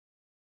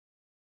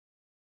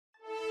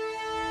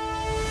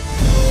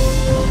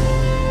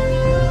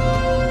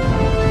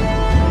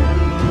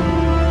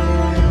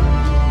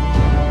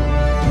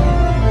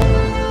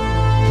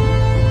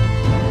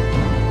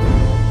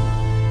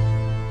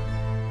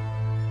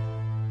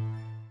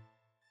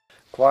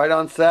Quiet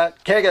on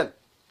set. Kagan.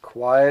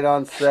 Quiet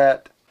on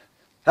set.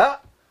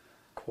 Ha!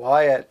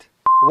 Quiet.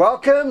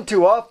 Welcome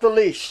to Off the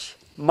Leash.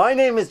 My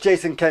name is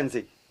Jason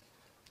Kenzie.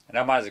 And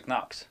I'm Izik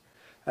Nox.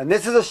 And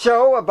this is a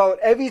show about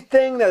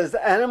everything that is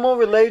animal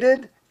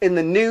related in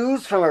the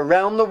news from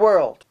around the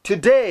world.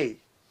 Today,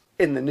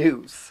 in the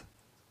news,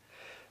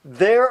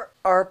 there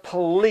are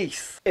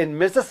police in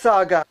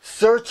Mississauga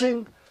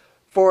searching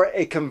for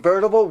a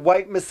convertible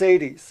white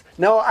Mercedes.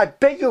 Now, I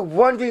bet you're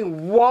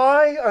wondering,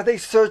 why are they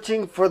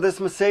searching for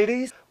this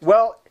Mercedes?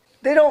 Well,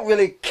 they don't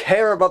really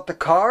care about the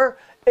car.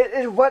 It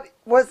is what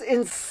was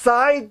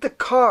inside the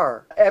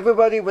car.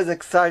 Everybody was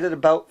excited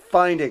about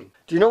finding.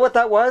 Do you know what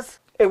that was?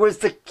 It was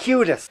the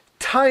cutest,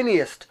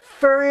 tiniest,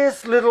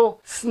 furriest little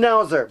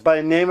schnauzer by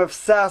the name of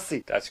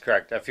Sassy. That's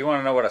correct. If you want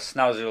to know what a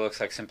schnauzer looks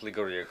like, simply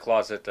go to your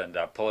closet and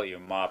pull out your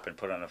mop and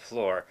put it on the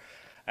floor.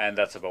 And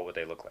that's about what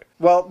they look like.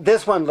 Well,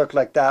 this one looked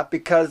like that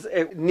because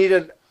it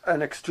needed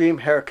an extreme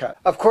haircut.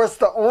 Of course,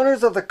 the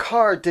owners of the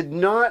car did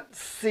not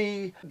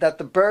see that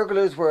the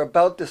burglars were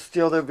about to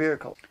steal their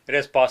vehicle. It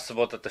is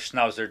possible that the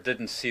schnauzer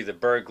didn't see the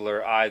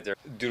burglar either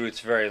due to its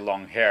very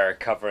long hair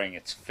covering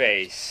its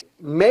face.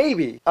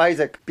 Maybe,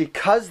 Izik,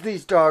 because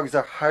these dogs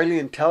are highly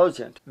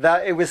intelligent,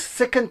 that it was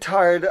sick and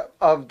tired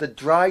of the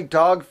dry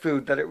dog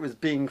food that it was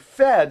being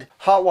fed,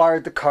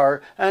 hot-wired the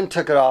car and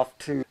took it off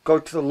to go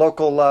to the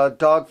local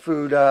dog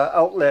food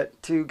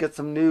outlet to get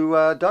some new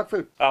dog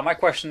food. My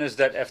question is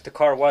that if the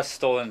car was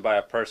stolen by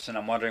a person,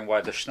 I'm wondering why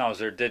the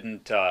schnauzer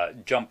didn't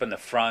jump in the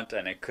front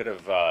and it could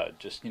have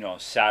just,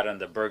 sat on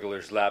the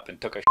burglar's lap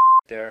and took a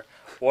there,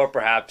 or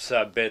perhaps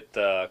bit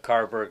the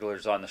car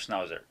burglars on the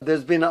schnauzer.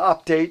 There's been an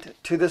update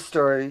to this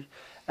story,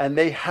 and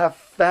they have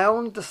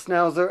found the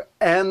schnauzer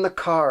and the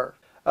car.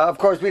 Of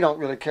course, we don't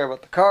really care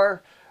about the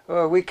car.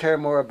 We care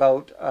more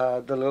about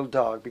the little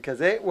dog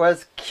because it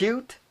was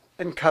cute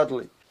and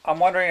cuddly. I'm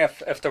wondering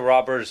if the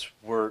robbers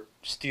were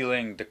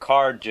stealing the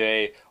car,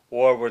 Jay,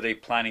 or were they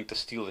planning to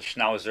steal the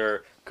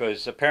schnauzer?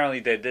 Because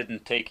apparently they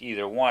didn't take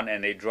either one,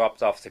 and they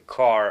dropped off the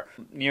car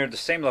near the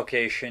same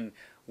location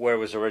where it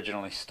was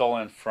originally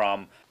stolen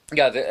from.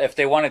 Yeah, if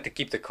they wanted to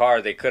keep the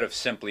car, they could have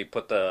simply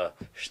put the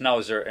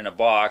schnauzer in a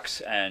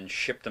box and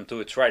shipped them to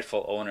its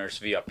rightful owners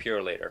via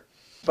Purelator.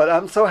 But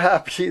I'm so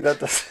happy that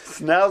the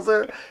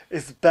schnauzer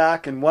is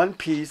back in one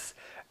piece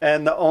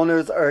and the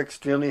owners are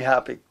extremely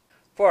happy.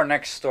 For our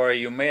next story,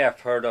 you may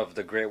have heard of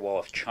the Great Wall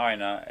of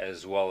China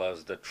as well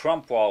as the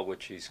Trump Wall,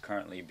 which is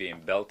currently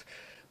being built,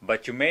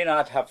 but you may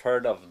not have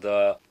heard of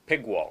the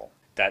pig wall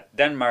that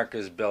Denmark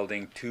is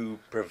building to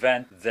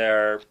prevent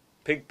their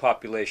pig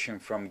population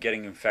from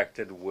getting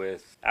infected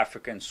with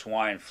African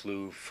swine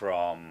flu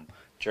from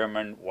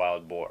German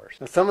wild boars.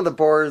 Now, some of the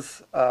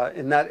boars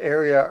in that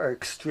area are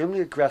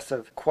extremely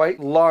aggressive, quite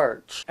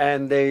large,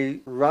 and they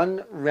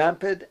run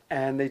rampant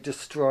and they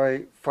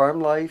destroy farm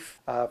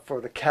life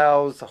for the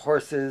cows, the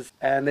horses,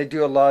 and they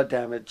do a lot of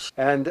damage.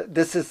 And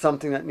this is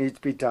something that needs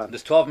to be done.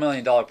 This $12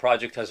 million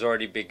project has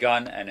already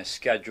begun and is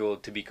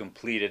scheduled to be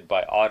completed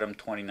by autumn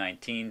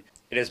 2019.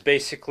 It is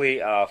basically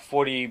a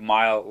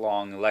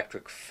 40-mile-long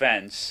electric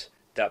fence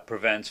that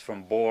prevents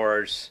from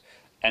boars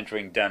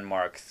entering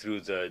Denmark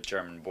through the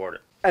German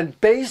border. And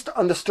based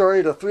on the story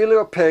of the three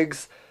little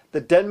pigs,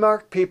 the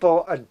Denmark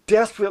people are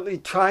desperately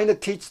trying to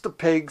teach the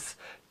pigs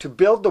to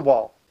build the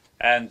wall.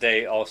 And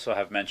they also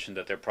have mentioned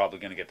that they're probably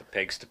going to get the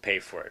pigs to pay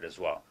for it as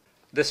well.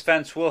 This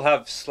fence will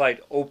have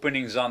slight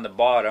openings on the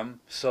bottom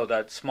so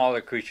that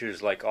smaller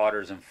creatures like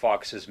otters and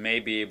foxes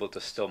may be able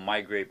to still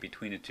migrate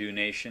between the two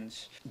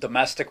nations.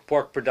 Domestic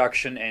pork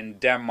production in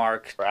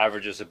Denmark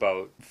averages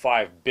about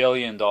 $5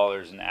 billion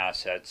in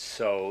assets,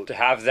 so to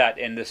have that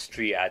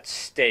industry at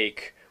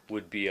stake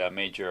would be a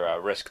major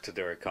risk to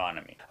their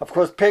economy. Of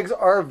course, pigs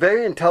are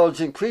very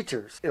intelligent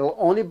creatures. It'll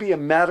only be a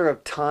matter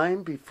of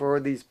time before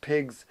these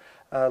pigs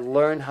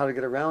learn how to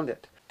get around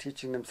it.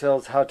 Teaching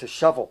themselves how to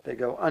shovel. They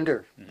go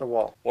under the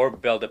wall. Or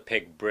build a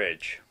pig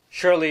bridge.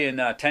 Surely in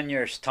 10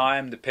 years'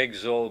 time, the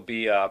pigs will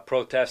be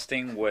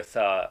protesting with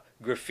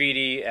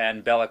graffiti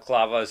and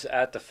balaclavas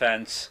at the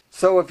fence.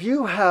 So if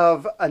you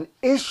have an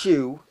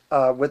issue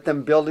with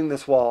them building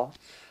this wall,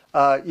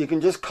 you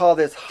can just call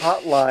this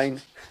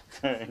hotline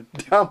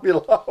down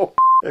below.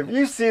 If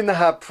you seem to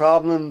have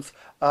problems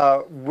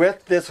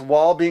with this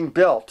wall being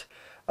built,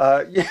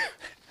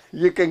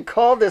 you can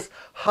call this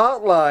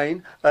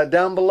hotline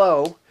down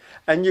below,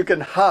 and you can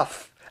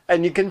huff,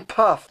 and you can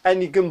puff,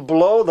 and you can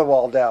blow the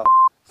wall down.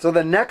 So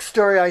the next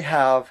story I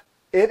have,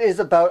 it is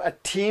about a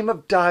team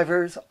of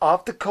divers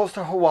off the coast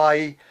of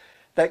Hawaii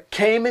that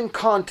came in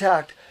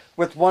contact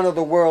with one of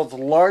the world's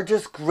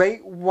largest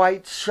great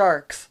white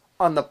sharks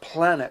on the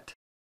planet.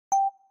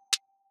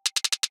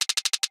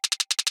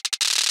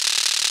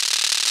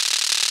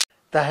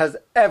 That has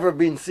ever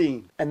been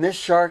seen. And this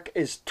shark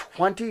is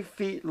 20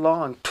 feet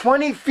long.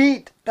 20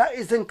 feet! That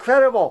is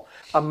incredible!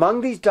 Among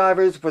these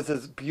divers was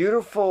this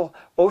beautiful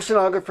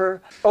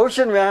oceanographer.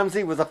 Ocean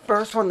Ramsey was the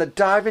first one to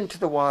dive into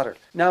the water.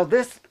 Now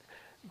this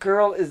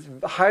girl is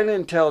highly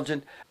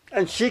intelligent,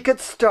 and she could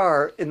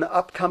star in the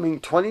upcoming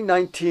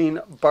 2019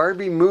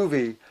 Barbie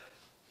movie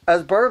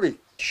as Barbie.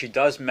 She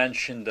does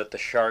mention that the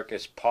shark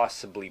is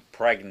possibly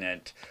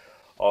pregnant,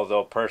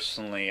 although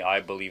personally I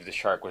believe the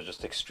shark was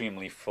just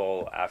extremely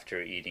full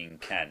after eating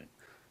Ken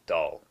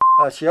doll.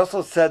 She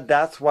also said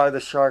that's why the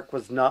shark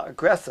was not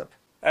aggressive.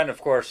 And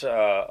of course,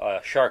 a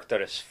shark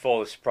that is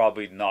full is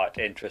probably not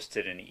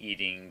interested in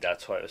eating.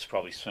 That's why it was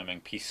probably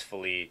swimming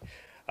peacefully.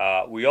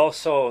 We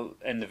also,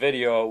 in the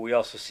video, we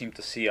also seem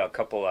to see a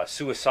couple of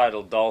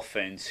suicidal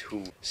dolphins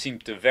who seem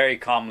to very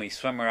calmly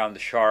swim around the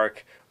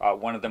shark.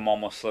 One of them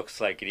almost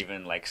looks like it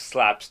even like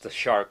slaps the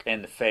shark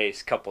in the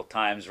face a couple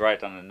times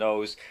right on the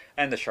nose.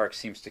 And the shark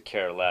seems to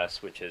care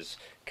less, which is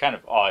kind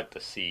of odd to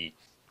see.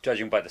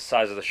 Judging by the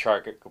size of the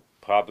shark, it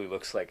probably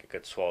looks like it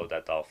could swallow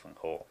that dolphin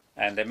whole.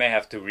 And they may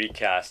have to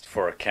recast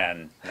for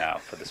Ken now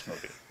for this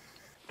movie.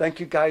 Thank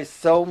you guys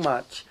so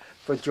much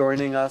for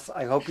joining us.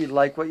 I hope you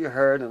like what you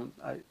heard, and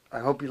I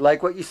hope you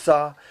like what you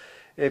saw.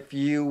 If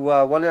you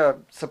want to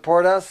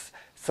support us,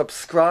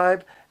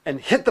 subscribe and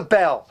hit the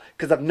bell,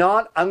 because if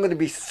not, I'm going to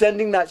be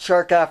sending that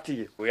shark after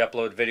you. We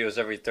upload videos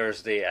every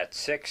Thursday at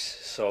 6,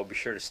 so be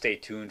sure to stay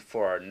tuned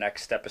for our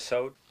next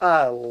episode.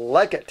 I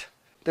like it.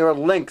 There are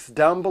links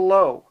down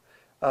below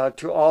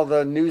to all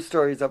the news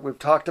stories that we've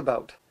talked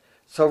about.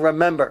 So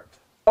remember,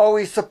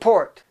 always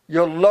support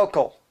your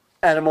local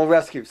animal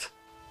rescues.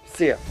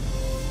 See ya.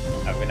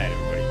 Have a good night, everyone.